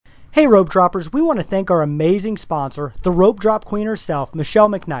Hey Rope Droppers, we want to thank our amazing sponsor, the Rope Drop Queen herself, Michelle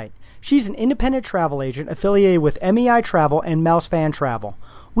McKnight. She's an independent travel agent affiliated with MEI Travel and Mouse Fan Travel.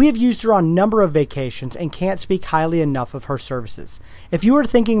 We have used her on a number of vacations and can't speak highly enough of her services. If you are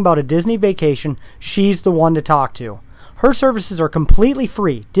thinking about a Disney vacation, she's the one to talk to. Her services are completely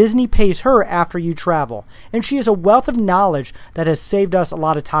free. Disney pays her after you travel, and she has a wealth of knowledge that has saved us a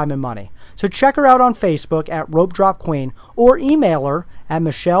lot of time and money. So check her out on Facebook at Rope Drop Queen or email her at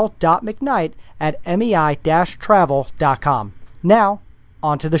michelle.mcknight@mei-travel.com. Now,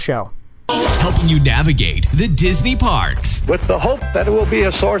 on to the show. Helping you navigate the Disney parks with the hope that it will be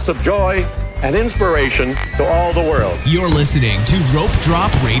a source of joy and inspiration to all the world. You're listening to Rope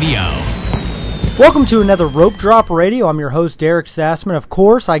Drop Radio. Welcome to another Rope Drop Radio. I'm your host, Derek Sassman. Of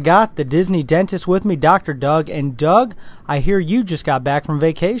course, I got the Disney dentist with me, Dr. Doug. And Doug, I hear you just got back from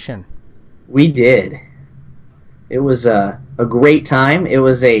vacation. We did. It was a great time. It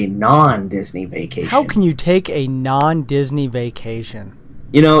was a non-Disney vacation. How can you take a non-Disney vacation?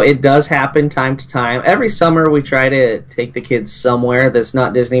 You know, it does happen time to time. Every summer we try to take the kids somewhere that's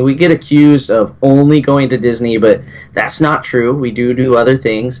not Disney. We get accused of only going to Disney, but that's not true. We do other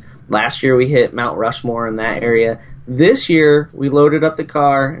things. Last year we hit Mount Rushmore in that area. This year we loaded up the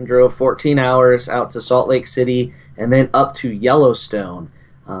car and drove 14 hours out to Salt Lake City and then up to Yellowstone.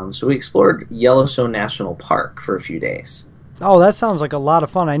 So we explored Yellowstone National Park for a few days. Oh, that sounds like a lot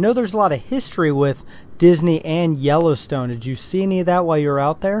of fun. I know there's a lot of history with Disney and Yellowstone. Did you see any of that while you were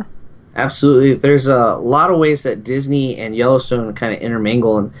out there? Absolutely. There's a lot of ways that Disney and Yellowstone kind of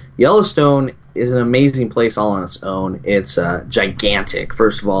intermingle. And Yellowstone is an amazing place all on its own. It's gigantic.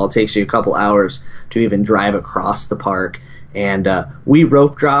 First of all, it takes you a couple hours to even drive across the park. And we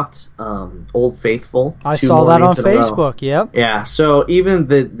rope dropped Old Faithful. I saw that on Facebook, yep. Yeah, so even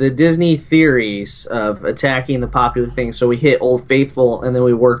the Disney theories of attacking the popular things, so we hit Old Faithful and then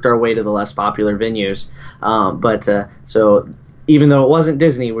we worked our way to the less popular venues. So even though it wasn't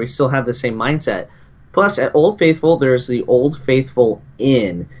Disney, we still have the same mindset. Plus, at Old Faithful, there's the Old Faithful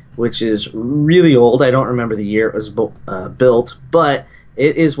Inn, which is really old. I don't remember the year it was built, but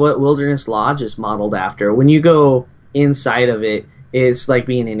it is what Wilderness Lodge is modeled after. When you go inside of it, it's like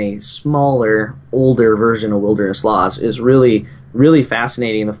being in a smaller, older version of Wilderness Lodge. Is really, really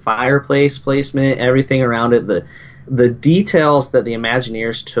fascinating. The fireplace placement, everything around it, the details that the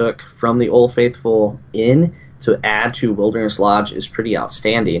Imagineers took from the Old Faithful Inn to add to Wilderness Lodge is pretty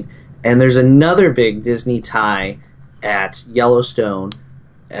outstanding. And there's another big Disney tie at Yellowstone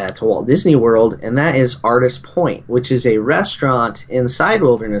to Walt Disney World, and that is Artist Point, which is a restaurant inside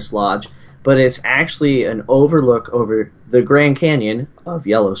Wilderness Lodge, but it's actually an overlook over the Grand Canyon of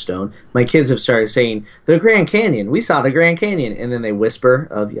Yellowstone. My kids have started saying, the Grand Canyon, we saw the Grand Canyon, and then they whisper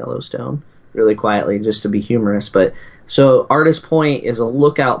of Yellowstone really quietly just to be humorous. But so Artist Point is a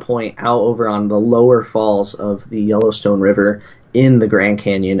lookout point out over on the lower falls of the Yellowstone River in the Grand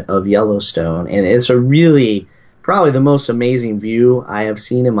Canyon of Yellowstone, and it's a really, probably the most amazing view I have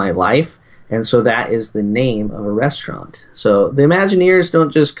seen in my life. And so that is the name of a restaurant. So the Imagineers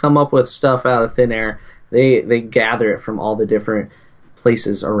don't just come up with stuff out of thin air. They gather it from all the different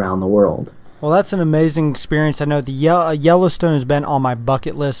places around the world. Well, that's an amazing experience. I know the Yellowstone has been on my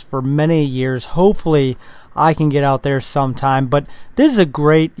bucket list for many years. Hopefully I can get out there sometime. But this is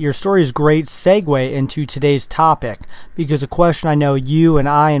your story is a great segue into today's topic, because a question I know you and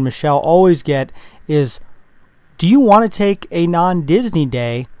I and Michelle always get is, do you want to take a non-Disney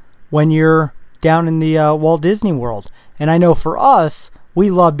day when you're down in the Walt Disney World? And I know for us,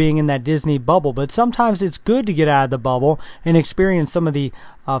 we love being in that Disney bubble, but sometimes it's good to get out of the bubble and experience some of the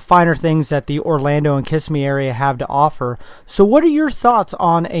finer things that the Orlando and Kissimmee area have to offer. So what are your thoughts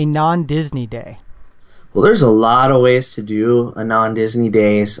on a non-Disney day? Well, there's a lot of ways to do a non-Disney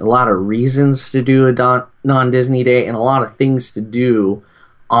day, a lot of reasons to do a non-Disney day, and a lot of things to do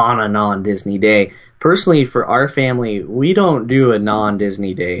on a non-Disney day. Personally, for our family, we don't do a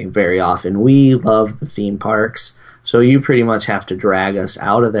non-Disney day very often. We love the theme parks, so you pretty much have to drag us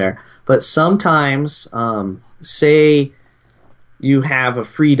out of there. But sometimes, say you have a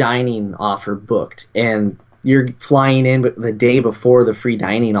free dining offer booked, and you're flying in the day before the free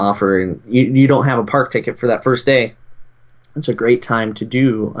dining offer, and you don't have a park ticket for that first day. It's a great time to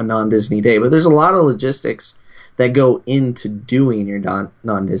do a non-Disney day. But there's a lot of logistics that go into doing your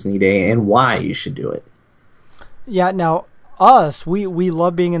non-Disney day and why you should do it. Yeah, now we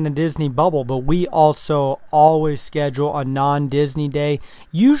love being in the Disney bubble, but we also always schedule a non-Disney day.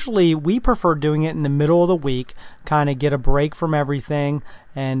 Usually we prefer doing it in the middle of the week, kind of get a break from everything,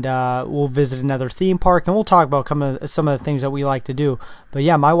 and we'll visit another theme park, and we'll talk about some of the things that we like to do. But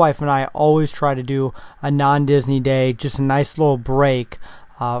yeah, my wife and I always try to do a non-Disney day, just a nice little break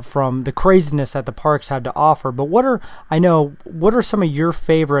from the craziness that the parks have to offer. But what are some of your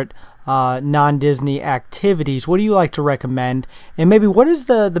favorite non-Disney activities? What do you like to recommend? And maybe what is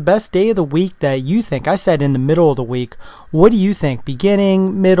the best day of the week that you think? I said in the middle of the week. What do you think?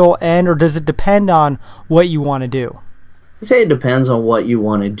 Beginning, middle, end, or does it depend on what you want to do? I'd say it depends on what you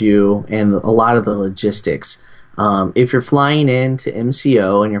want to do and a lot of the logistics. If you're flying into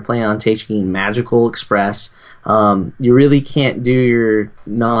MCO and you're planning on taking Magical Express, you really can't do your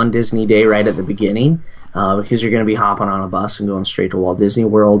non-Disney day right at the beginning because you're going to be hopping on a bus and going straight to Walt Disney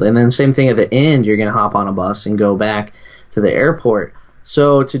World. And then same thing at the end, you're going to hop on a bus and go back to the airport.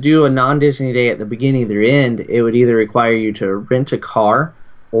 So to do a non-Disney day at the beginning or end, it would either require you to rent a car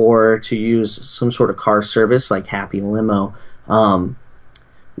or to use some sort of car service like Happy Limo.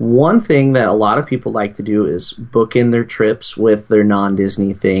 One thing that a lot of people like to do is book in their trips with their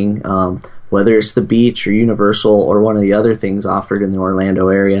non-Disney thing, whether it's the beach or Universal or one of the other things offered in the Orlando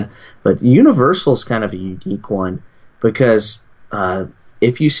area. But Universal is kind of a unique one because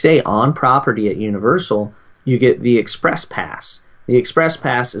if you stay on property at Universal, you get the Express Pass. The Express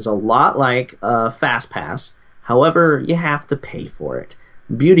Pass is a lot like a Fast Pass. However, you have to pay for it.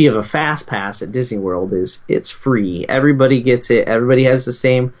 The beauty of a Fast Pass at Disney World is it's free. Everybody gets it. Everybody has the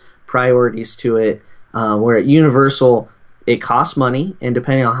same priorities to it. Where at Universal, it costs money, and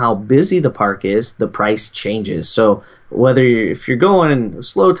depending on how busy the park is, the price changes. So if you're going a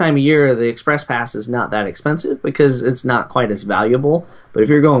slow time of year, the Express Pass is not that expensive because it's not quite as valuable. But if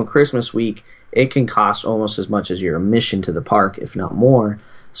you're going Christmas week, it can cost almost as much as your admission to the park, if not more.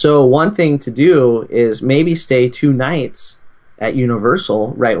 So one thing to do is maybe stay 2 nights at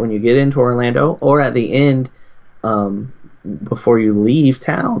Universal right when you get into Orlando or at the end before you leave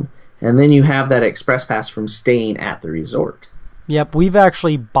town. And then you have that Express Pass from staying at the resort. Yep, we've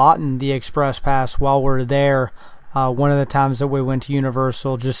actually bought the Express Pass while we're there. One of the times that we went to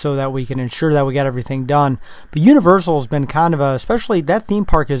Universal, just so that we can ensure that we got everything done. But Universal has been kind of especially that theme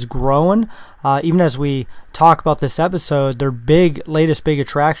park is growing. Even as we talk about this episode, their latest big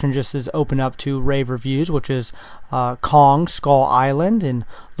attraction just is open up to rave reviews, which is Kong Skull Island, and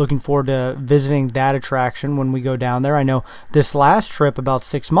looking forward to visiting that attraction when we go down there. I know this last trip about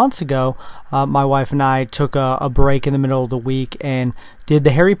 6 months ago, my wife and I took a break in the middle of the week and did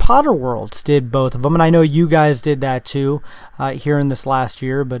the Harry Potter worlds, did both of them, and I know you guys did that too here in this last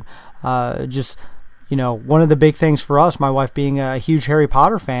year. But one of the big things for us, my wife being a huge Harry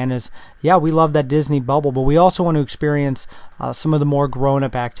Potter fan, is, we love that Disney bubble, but we also want to experience some of the more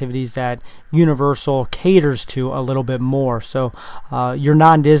grown-up activities that Universal caters to a little bit more. So your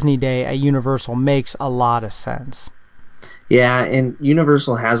non-Disney day at Universal makes a lot of sense. Yeah, and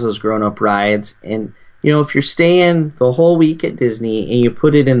Universal has those grown-up rides, and if you're staying the whole week at Disney and you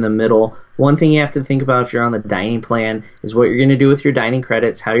put it in the middle, one thing you have to think about if you're on the dining plan is what you're going to do with your dining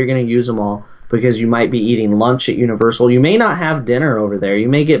credits, how you're going to use them all, because you might be eating lunch at Universal. You may not have dinner over there. You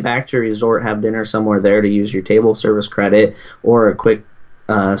may get back to your resort, have dinner somewhere there to use your table service credit or a quick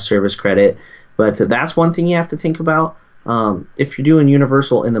service credit. But that's one thing you have to think about. If you're doing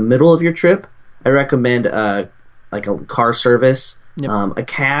Universal in the middle of your trip, I recommend like a car service. Yep. A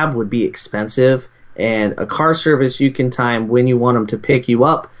cab would be expensive, and a car service you can time when you want them to pick you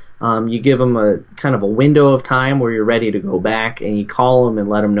up. You give them a kind of a window of time where you're ready to go back, and you call them and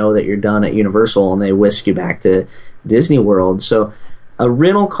let them know that you're done at Universal, and they whisk you back to Disney World. So a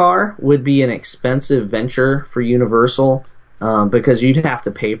rental car would be an expensive venture for Universal because you'd have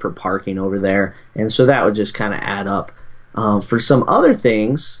to pay for parking over there, and so that would just kind of add up. For some other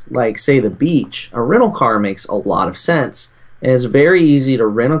things, like say the beach, a rental car makes a lot of sense, and it's very easy to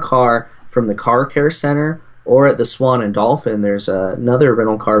rent a car from the Car Care Center or at the Swan and Dolphin. There's another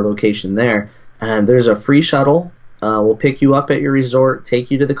rental car location there, and there's a free shuttle. We'll pick you up at your resort,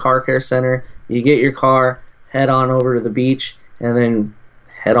 take you to the Car Care Center. You get your car, head on over to the beach, and then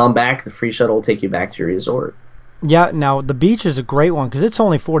head on back. The free shuttle will take you back to your resort. Yeah, now the beach is a great one because it's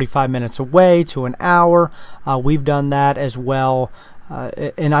only 45 minutes away to an hour. We've done that as well.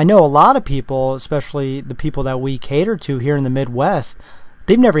 And I know a lot of people, especially the people that we cater to here in the Midwest,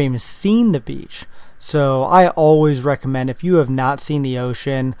 they've never even seen the beach. So I always recommend, if you have not seen the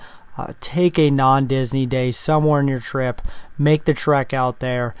ocean, take a non-Disney day somewhere in your trip, make the trek out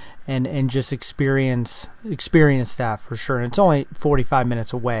there, and just experience that for sure. And it's only 45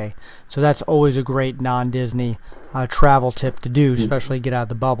 minutes away, so that's always a great non-Disney travel tip to do, especially get out of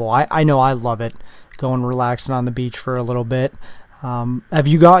the bubble. I know I love it, going relaxing on the beach for a little bit.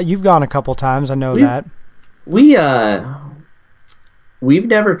 You've gone a couple times, I know that. We've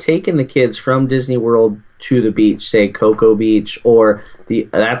never taken the kids from Disney World to the beach, say Cocoa Beach, or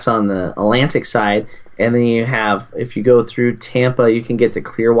that's on the Atlantic side, And then you have, if you go through Tampa, you can get to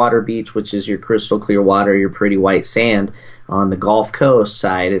Clearwater Beach, which is your crystal clear water, your pretty white sand. On the Gulf Coast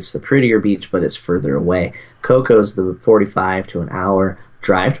side, it's the prettier beach, but it's further away. Coco's the 45 to an hour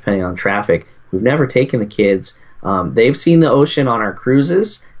drive, depending on traffic. We've never taken the kids. They've seen the ocean on our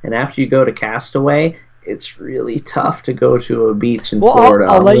cruises, and after you go to Castaway, it's really tough to go to a beach in Florida.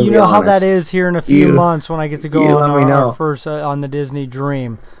 I'll let you know how that is here in a few months when I get to go on our first on the Disney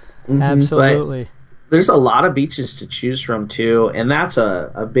Dream. Mm-hmm, absolutely. There's a lot of beaches to choose from, too, and that's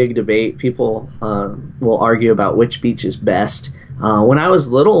a big debate. People will argue about which beach is best. When I was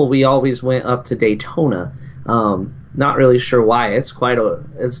little, we always went up to Daytona. Not really sure why. It's quite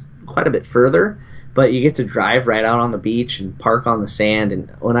a bit further, but you get to drive right out on the beach and park on the sand. And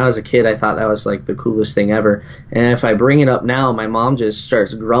when I was a kid, I thought that was like the coolest thing ever. And if I bring it up now, my mom just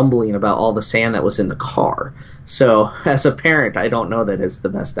starts grumbling about all the sand that was in the car. So as a parent, I don't know that it's the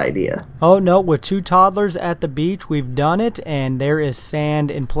best idea. Oh, no. With 2 toddlers at the beach, we've done it, and there is sand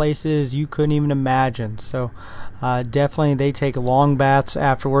in places you couldn't even imagine. So definitely they take long baths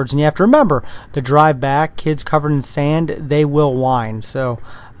afterwards. And you have to remember, the drive back, kids covered in sand, they will whine. So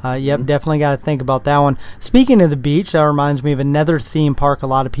definitely got to think about that one. Speaking of the beach, that reminds me of another theme park a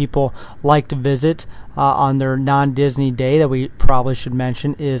lot of people like to visit on their non-Disney day that we probably should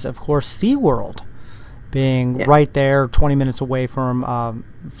mention is, of course, SeaWorld. Being right there, 20 minutes away from,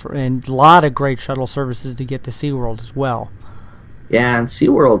 and a lot of great shuttle services to get to SeaWorld as well. Yeah, and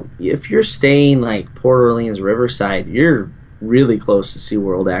SeaWorld, if you're staying like Port Orleans, Riverside, you're really close to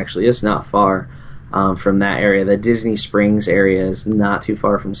SeaWorld, actually. It's not far from that area. The Disney Springs area is not too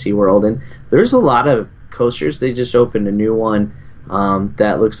far from SeaWorld. And there's a lot of coasters. They just opened a new one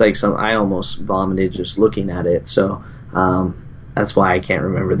that looks like I almost vomited just looking at it. So that's why I can't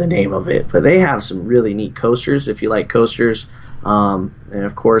remember the name of it. But they have some really neat coasters if you like coasters. And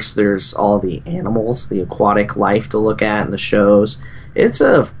of course, there's all the animals, the aquatic life to look at, and the shows. It's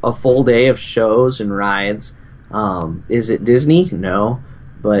a full day of shows and rides. Is it Disney? No.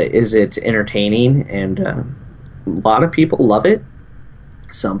 But is it entertaining? And a lot of people love it.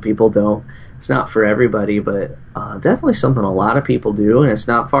 Some people don't. It's not for everybody, but definitely something a lot of people do, and it's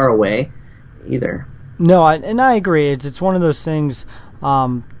not far away either. No, I agree. It's one of those things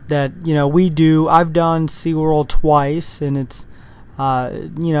that we do. I've done SeaWorld twice, and it's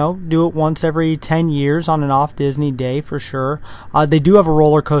do it once every 10 years on an off Disney day for sure. They do have a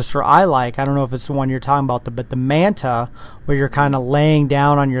roller coaster I like. I don't know if it's the one you're talking about, but the Manta, where you're kind of laying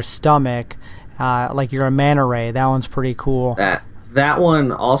down on your stomach like you're a manta ray. That one's pretty cool. That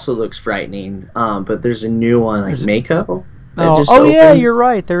one also looks frightening, but there's a new one like Mako. Yeah, you're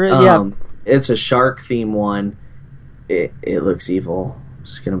right. There is. It's a shark theme one. It looks evil. I'm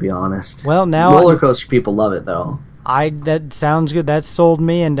just gonna be honest. Well, now roller coaster people love it though. That sounds good. That sold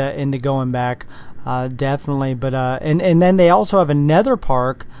me into going back, definitely. But and then they also have another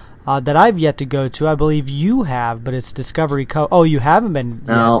park that I've yet to go to. I believe you have, but it's Discovery Cove. Oh, you haven't been?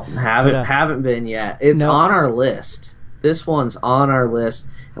 No, haven't been yet. It's on our list. This one's on our list.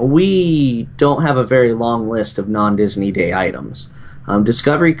 We don't have a very long list of non-Disney Day items.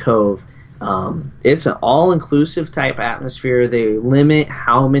 Discovery Cove. It's an all-inclusive type atmosphere. They limit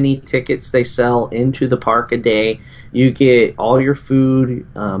how many tickets they sell into the park a day. You get all your food,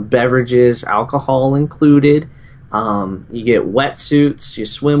 beverages, alcohol included. You get wetsuits. You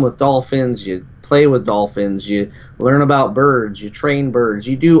swim with dolphins. You play with dolphins. You learn about birds. You train birds.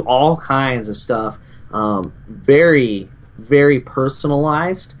 You do all kinds of stuff. Very, very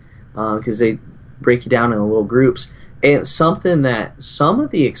personalized because they break you down in little groups. And something that some of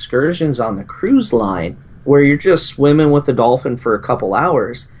the excursions on the cruise line, where you're just swimming with the dolphin for a couple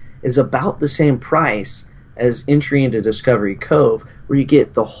hours, is about the same price as entry into Discovery Cove, where you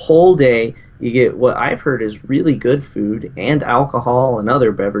get the whole day. You get what I've heard is really good food and alcohol and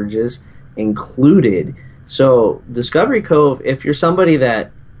other beverages included. So Discovery Cove, if you're somebody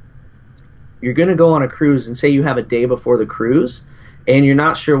that you're going to go on a cruise and say you have a day before the cruise, and you're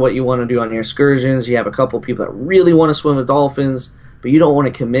not sure what you want to do on your excursions, you have a couple people that really want to swim with dolphins, but you don't want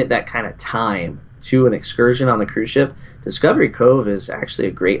to commit that kind of time to an excursion on the cruise ship, Discovery Cove is actually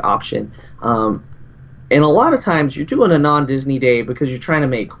a great option. And a lot of times you're doing a non-Disney day because you're trying to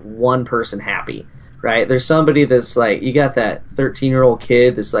make one person happy, right? There's somebody that's like, you got that 13-year-old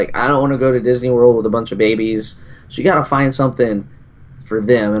kid that's like, I don't want to go to Disney World with a bunch of babies, so you got to find something for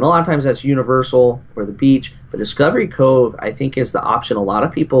them. And a lot of times that's Universal or the beach, but Discovery Cove I think is the option a lot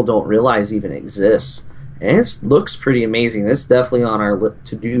of people don't realize even exists. and it looks pretty amazing. It's definitely on our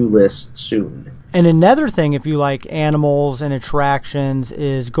to-do list soon. And another thing, if you like animals and attractions,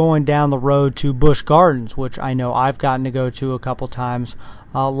 is going down the road to Busch Gardens, which I know I've gotten to go to a couple times.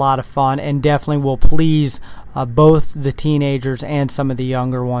 A lot of fun, and definitely will please both the teenagers and some of the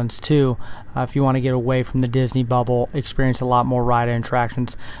younger ones too. If you want to get away from the Disney bubble, experience a lot more ride and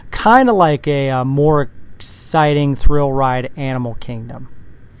attractions. Kind of like a more exciting thrill ride, Animal Kingdom.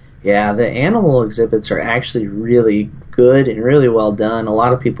 Yeah, the animal exhibits are actually really good and really well done. A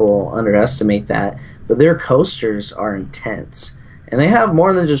lot of people underestimate that, but their coasters are intense. And they have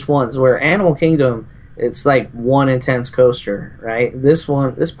more than just ones, where Animal Kingdom, it's like one intense coaster, right? This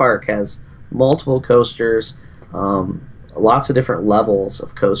park has multiple coasters, lots of different levels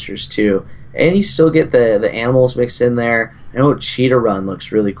of coasters too. And you still get the animals mixed in there. I know Cheetah Run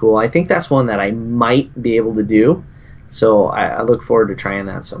looks really cool. I think that's one that I might be able to do. So I look forward to trying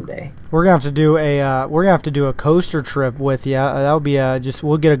that someday. We're gonna have to do a coaster trip with you. That would be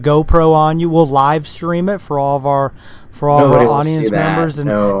we'll get a GoPro on you. We'll live stream it for all of our audience members, and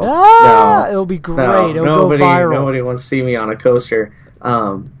it'll be great. It'll go viral. Nobody wants to see me on a coaster.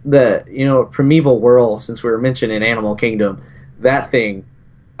 Primeval Whirl, since we were mentioning Animal Kingdom, that thing,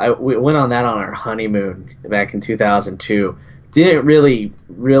 we went on that on our honeymoon back in 2002. Didn't really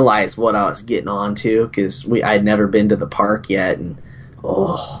realize what I was getting onto because I'd never been to the park yet, and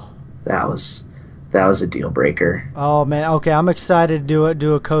that was a deal breaker. Oh man, okay, I'm excited to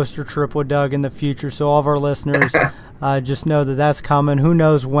do a coaster trip with Doug in the future. So all of our listeners, just know that that's coming. Who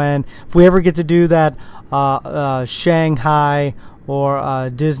knows when? If we ever get to do that, Shanghai or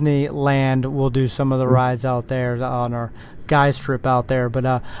Disneyland, we'll do some of the rides out there on our guys trip out there.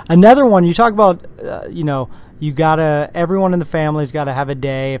 But another one you talk about, everyone in the family's got to have a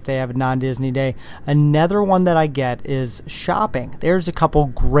day if they have a non-Disney day. Another one that I get is shopping. There's a couple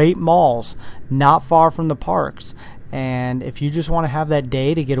great malls not far from the parks. And if you just want to have that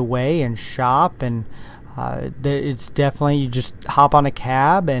day to get away and shop, and it's definitely, you just hop on a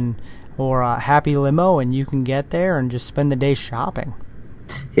cab or a Happy Limo and you can get there and just spend the day shopping.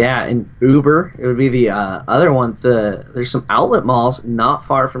 Yeah, and Uber, it would be the other one. There's some outlet malls not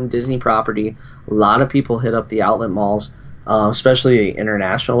far from Disney property. A lot of people hit up the outlet malls, especially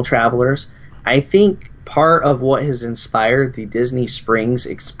international travelers. I think part of what has inspired the Disney Springs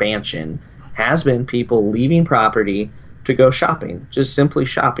expansion has been people leaving property to go shopping, just simply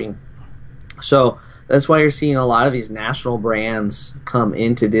shopping. So that's why you're seeing a lot of these national brands come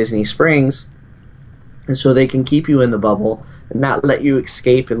into Disney Springs, and so they can keep you in the bubble and not let you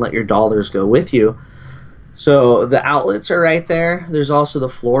escape and let your dollars go with you. So the outlets are right there. There's also the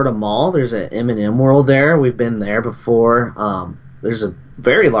Florida Mall. There's an M&M World there. We've been there before. There's a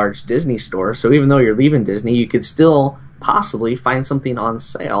very large Disney store, so even though you're leaving Disney, you could still possibly find something on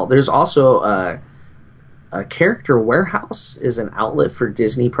sale. There's also a Character Warehouse is an outlet for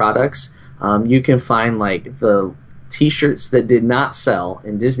Disney products. You can find like the T-shirts that did not sell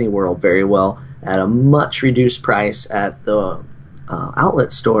in Disney World very well at a much reduced price at the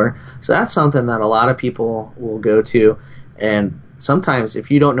outlet store. So that's something that a lot of people will go to. And sometimes if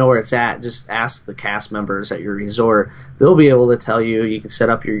you don't know where it's at, just ask the cast members at your resort. They'll be able to tell you. You can set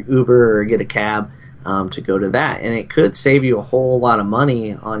up your Uber or get a cab to go to that. And it could save you a whole lot of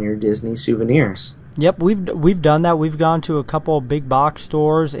money on your Disney souvenirs. Yep, we've done that. We've gone to a couple of big box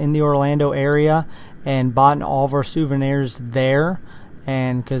stores in the Orlando area and bought all of our souvenirs there,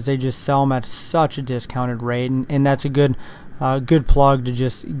 and because they just sell them at such a discounted rate, and that's a good plug to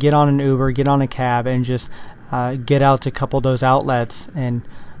just get on an Uber, get on a cab, and just get out to a couple of those outlets. And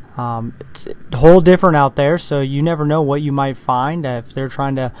it's a whole different out there, so you never know what you might find if they're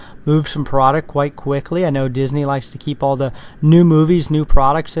trying to move some product quite quickly. I know Disney likes to keep all the new movies, new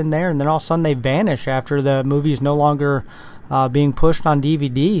products in there, and then all of a sudden they vanish after the movie is no longer being pushed on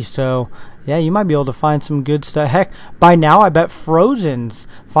DVD. So yeah, you might be able to find some good stuff. Heck, by now I bet Frozen's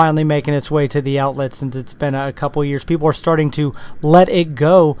finally making its way to the outlet, since it's been a couple years. People are starting to let it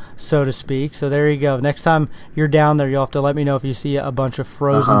go, so to speak. So there you go. Next time you're down there, you'll have to let me know if you see a bunch of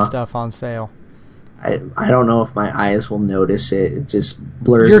Frozen stuff on sale. I don't know if my eyes will notice it. It just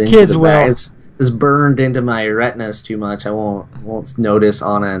blurs Your into kids the will. back. It's burned into my retinas too much. I won't notice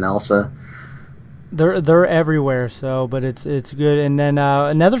Anna and Elsa. They're everywhere, but it's good. And then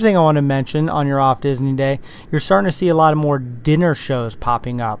another thing I want to mention on your off Disney day, you're starting to see a lot of more dinner shows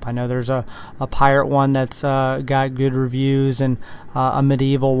popping up. I know there's a pirate one that's got good reviews, and a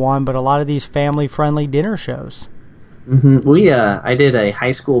medieval one, but a lot of these family-friendly dinner shows. Mm-hmm. I did a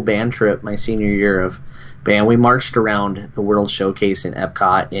high school band trip my senior year of band. We marched around the World Showcase in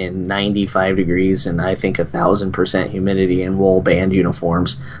Epcot in 95 degrees and I think 1,000% humidity in wool band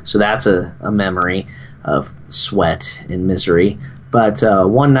uniforms. So that's a memory. of sweat and misery. But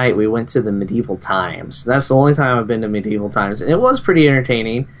one night we went to the Medieval Times. That's the only time I've been to Medieval Times, and it was pretty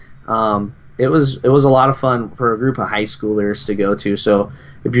entertaining. It was a lot of fun for a group of high schoolers to go to. So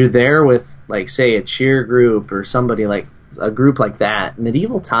if you're there with, like, say, a cheer group or somebody like a group like that,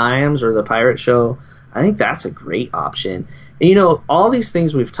 Medieval Times or the Pirate Show, I think that's a great option. And, you know, all these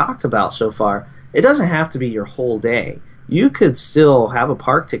things we've talked about so far, it doesn't have to be your whole day. You could still have a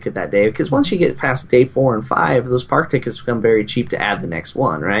park ticket that day, because once you get past day 4 and 5, those park tickets become very cheap to add the next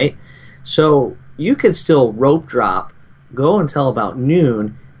one, right? So you could still rope drop, go until about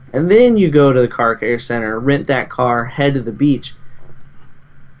noon, and then you go to the Car Care Center, rent that car, head to the beach,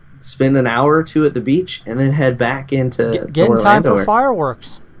 spend an hour or two at the beach, and then head back into get in time for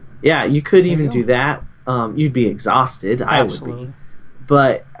fireworks. Yeah, you could even do that. You'd be exhausted. Absolutely. I would be.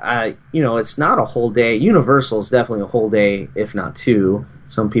 But, you know, it's not a whole day. Universal is definitely a whole day, if not 2.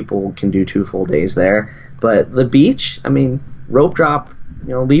 Some people can do 2 full days there. But the beach, I mean, rope drop,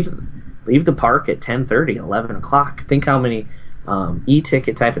 you know, leave the park at 10:30, 11 o'clock. Think how many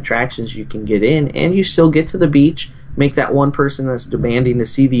e-ticket type attractions you can get in, and you still get to the beach, make that one person that's demanding to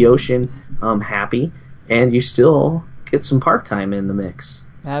see the ocean happy, and you still get some park time in the mix.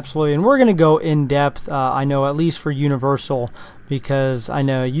 Absolutely, and we're going to go in depth, I know, at least for Universal, because I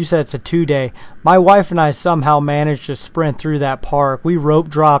know you said it's a 2-day. My wife and I somehow managed to sprint through that park. We rope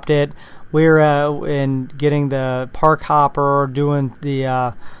dropped it. We're in getting the park hopper, doing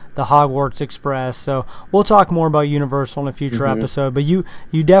the Hogwarts Express. So we'll talk more about Universal in a future episode. But you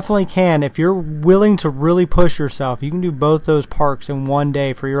definitely can, if you're willing to really push yourself, you can do both those parks in one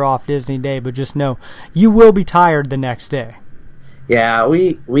day for your off Disney day. But just know, you will be tired the next day. Yeah,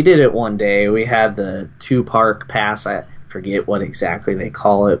 we did it one day. We had the 2-park pass. I forget what exactly they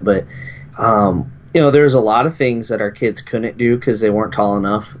call it, but you know, there's a lot of things that our kids couldn't do because they weren't tall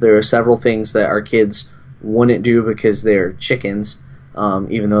enough. There are several things that our kids wouldn't do because they're chickens,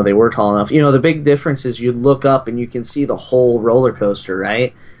 even though they were tall enough. You know, the big difference is you look up and you can see the whole roller coaster,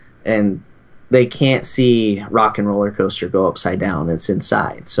 right? And they can't see Rock and Roller Coaster go upside down. It's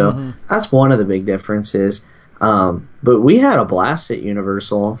inside. So that's one of the big differences. But we had a blast at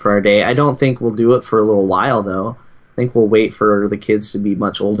Universal for our day. I don't think we'll do it for a little while, though. I think we'll wait for the kids to be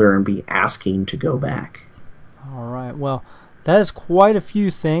much older and be asking to go back. All right. Well, that is quite a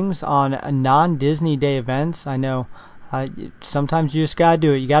few things on non-Disney Day events. I know sometimes you just got to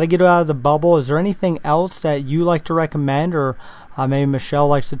do it. You got to get out of the bubble. Is there anything else that you like to recommend, or maybe Michelle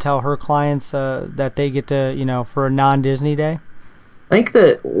likes to tell her clients that they get to, you know, for a non-Disney Day? I think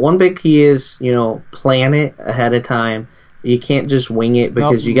that one big key is, you know, plan it ahead of time. You can't just wing it,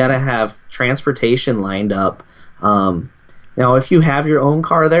 because you got to have transportation lined up. Now, if you have your own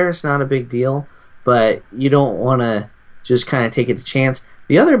car there, it's not a big deal, but you don't want to just kind of take it a chance.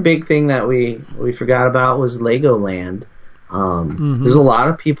 The other big thing that we forgot about was Legoland. There's a lot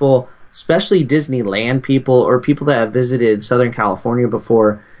of people, especially Disneyland people or people that have visited Southern California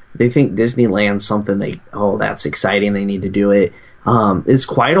before, they think Disneyland's something that's exciting, they need to do it. It's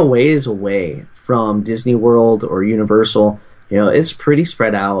quite a ways away from Disney World or Universal. You know, it's pretty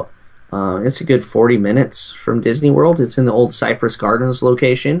spread out. It's a good 40 minutes from Disney World. It's in the old Cypress Gardens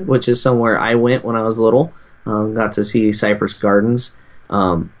location, which is somewhere I went when I was little. Got to see Cypress Gardens.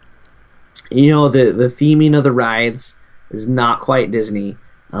 You know, the theming of the rides is not quite Disney.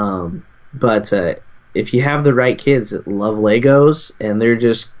 But if you have the right kids that love Legos, and they're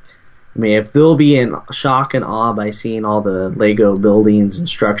just, I mean, if they'll be in shock and awe by seeing all the Lego buildings and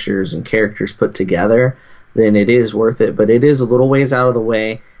structures and characters put together, then it is worth it. But it is a little ways out of the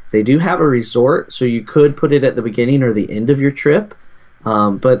way. They do have a resort, so you could put it at the beginning or the end of your trip.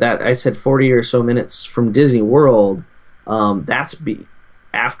 But that, I said 40 or so minutes from Disney World, that's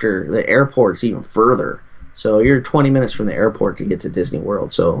after the airport's even further. So you're 20 minutes from the airport to get to Disney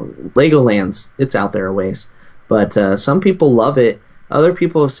World. So Legoland's, it's out there a ways. But some people love it. Other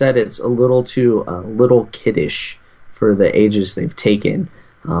people have said it's a little too little kiddish for the ages they've taken.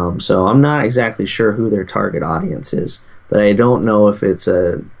 So I'm not exactly sure who their target audience is. But I don't know if it's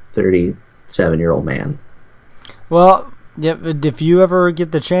a 37-year-old man. Well, if you ever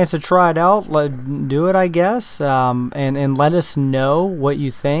get the chance to try it out, do it, I guess, and let us know what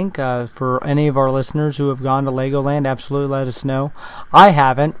you think. For any of our listeners who have gone to Legoland, absolutely let us know. I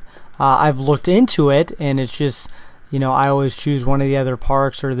haven't. I've looked into it, and it's just, you know, I always choose one of the other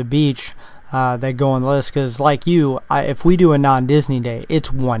parks or the beach that go on the list, because like you, if we do a non-Disney day,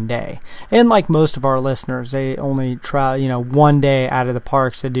 it's one day. And like most of our listeners, they only try, you know, one day out of the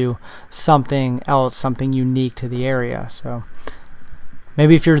parks to do something else, something unique to the area. So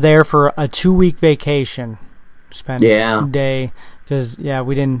maybe if you're there for a 2-week vacation, spend a day, because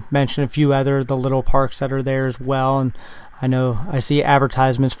we didn't mention a few other the little parks that are there as well. And I know I see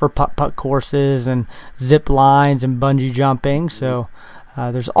advertisements for putt-putt courses and zip lines and bungee jumping. So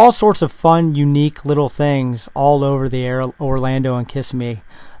there's all sorts of fun, unique little things all over the Orlando and Kissimmee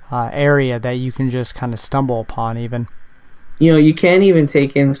area that you can just kind of stumble upon even. You can even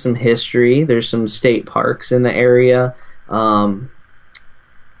take in some history. There's some state parks in the area.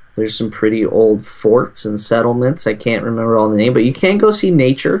 There's some pretty old forts and settlements. I can't remember all the name, but you can go see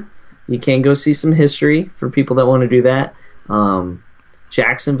nature. You can go see some history for people that want to do that.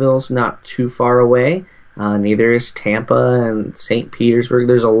 Jacksonville's not too far away. Neither is Tampa and St. Petersburg.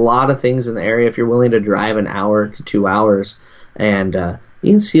 There's a lot of things in the area if you're willing to drive an hour to 2 hours. And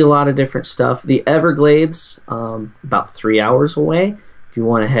you can see a lot of different stuff. The Everglades, about 3 hours away. If you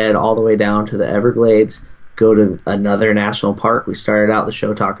want to head all the way down to the Everglades, go to another national park. We started out the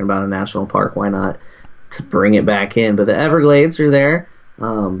show talking about a national park. Why not to bring it back in? But the Everglades are there.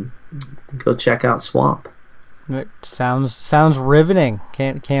 Go check out Swamp. It sounds riveting.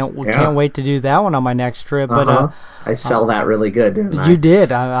 Can't wait to do that one on my next trip. But I sell that really good, didn't I? You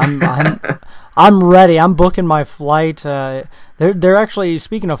did. I'm ready. I'm booking my flight. They're actually,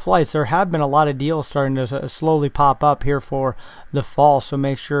 speaking of flights, there have been a lot of deals starting to slowly pop up here for the fall. So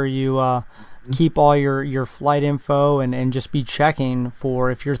make sure you keep all your flight info and just be checking for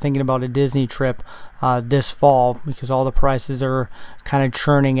if you're thinking about a Disney trip this fall, because all the prices are kind of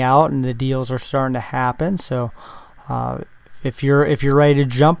churning out and the deals are starting to happen. So if you're ready to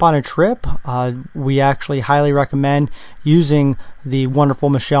jump on a trip, we actually highly recommend using the wonderful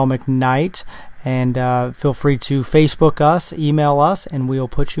Michelle McKnight, and feel free to Facebook us, email us, and we'll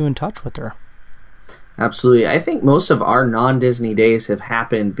put you in touch with her. Absolutely. I think most of our non-Disney days have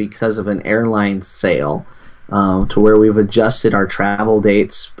happened because of an airline sale, to where we've adjusted our travel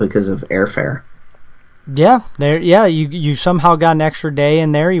dates because of airfare. You somehow got an extra day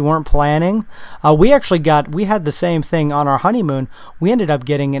in there you weren't planning. We had the same thing on our honeymoon. We ended up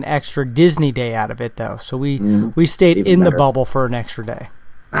getting an extra Disney day out of it though. So we stayed in the bubble for an extra day.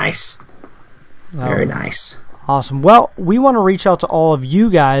 Nice. Very nice. Awesome. Well, we want to reach out to all of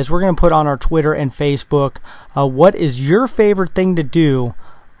you guys. We're going to put on our Twitter and Facebook, what is your favorite thing to do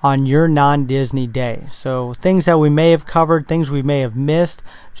on your non-Disney day? So things that we may have covered, things we may have missed.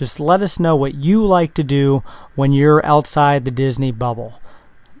 Just let us know what you like to do when you're outside the Disney bubble.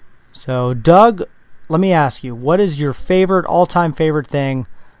 So, Doug, let me ask you, what is your all-time favorite thing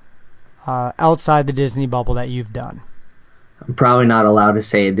outside the Disney bubble that you've done? I'm probably not allowed to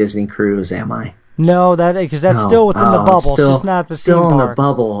say a Disney cruise, am I? No, because that's still within the bubble. It's just not the theme park. Still in the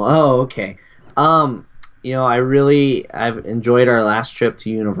bubble. Oh, okay. I've enjoyed our last trip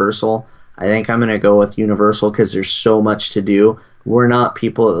to Universal. I think I'm going to go with Universal because there's so much to do. We're not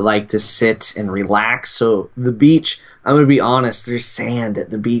people that like to sit and relax. So the beach, I'm going to be honest, there's sand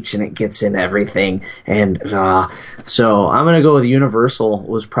at the beach and it gets in everything. And so I'm going to go with Universal.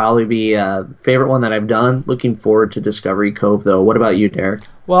 Was probably be favorite one that I've done. Looking forward to Discovery Cove, though. What about you, Derek?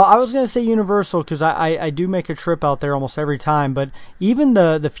 Well, I was going to say Universal because I do make a trip out there almost every time. But even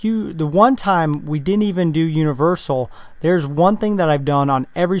the one time we didn't even do Universal, there's one thing that I've done on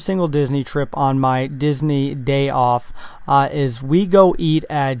every single Disney trip on my Disney day off is we go eat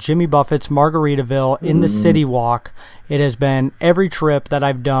at Jimmy Buffett's Margaritaville in the City Walk. It has been every trip that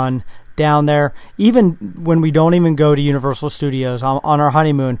I've done down there. Even when we don't even go to Universal Studios on our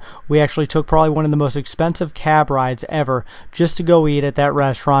honeymoon, we actually took probably one of the most expensive cab rides ever just to go eat at that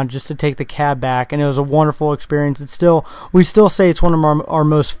restaurant, just to take the cab back, and it was a wonderful experience. We still say it's one of our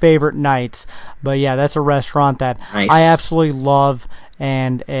most favorite nights. But yeah, that's a restaurant that nice. I absolutely love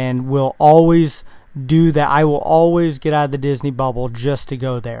and will always do that. I will always get out of the Disney bubble just to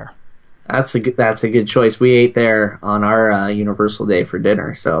go there. That's a good choice. We ate there on our Universal day for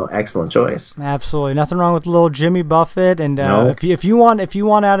dinner, so excellent choice. Absolutely, nothing wrong with little Jimmy Buffett. And Nope. if you want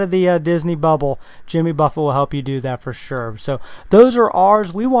out of the Disney bubble, Jimmy Buffett will help you do that for sure. So those are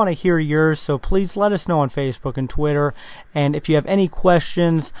ours. We want to hear yours, so please let us know on Facebook and Twitter. And if you have any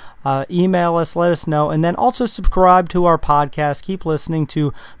questions, email us, let us know. And then also subscribe to our podcast. Keep listening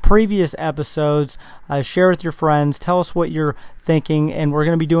to previous episodes. Share with your friends. Tell us what you're thinking. And we're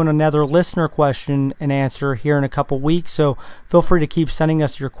going to be doing another listener question and answer here in a couple weeks. So feel free to keep sending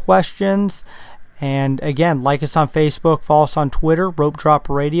us your questions. And again, like us on Facebook, follow us on Twitter, Rope Drop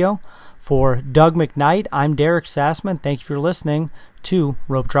Radio. For Doug McKnight, I'm Derek Sassman. Thank you for listening to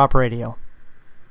Rope Drop Radio.